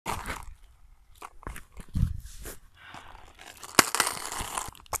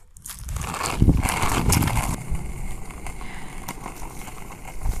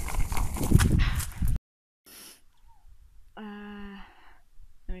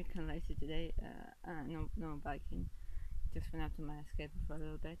kind of lazy today. No biking. Just went out to my escape for a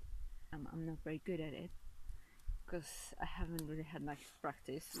little bit. I'm not very good at it because I haven't really had much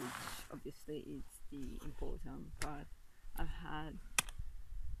practice, which obviously is the important part. I've had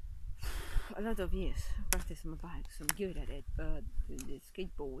a lot of years practice on my bike, so I'm good at it, but the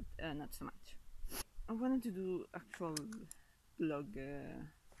skateboard, not so much. I wanted to do actual blog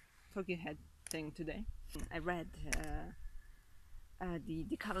talking head thing today. I read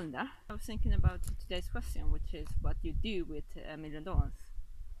the calendar. I was thinking about today's question, which is what you do with $1 million.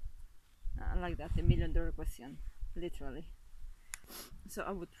 I like that, $1 million question, literally. So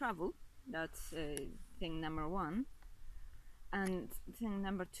I would travel, that's thing number one. And thing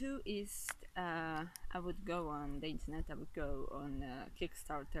number two is I would go on the internet, I would go on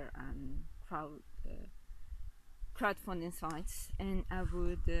Kickstarter and crowdfunding sites, and I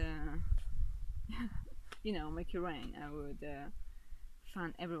would, make it rain. I would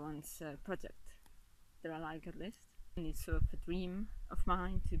fund everyone's project that I like, at least. And it's sort of a dream of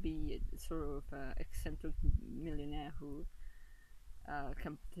mine to be a sort of eccentric millionaire who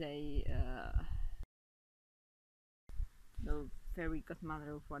can play the fairy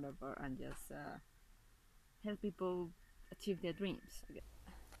godmother or whatever, and just help people achieve their dreams. Okay.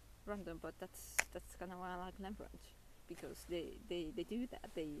 Random, but that's kind of why I like Danvers, because they do that.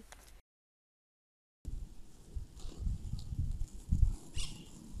 They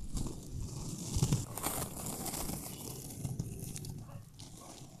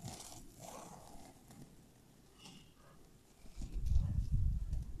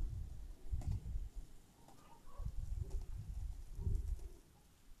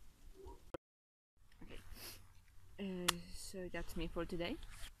so that's me for today.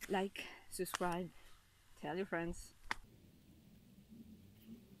 Like, subscribe, tell your friends.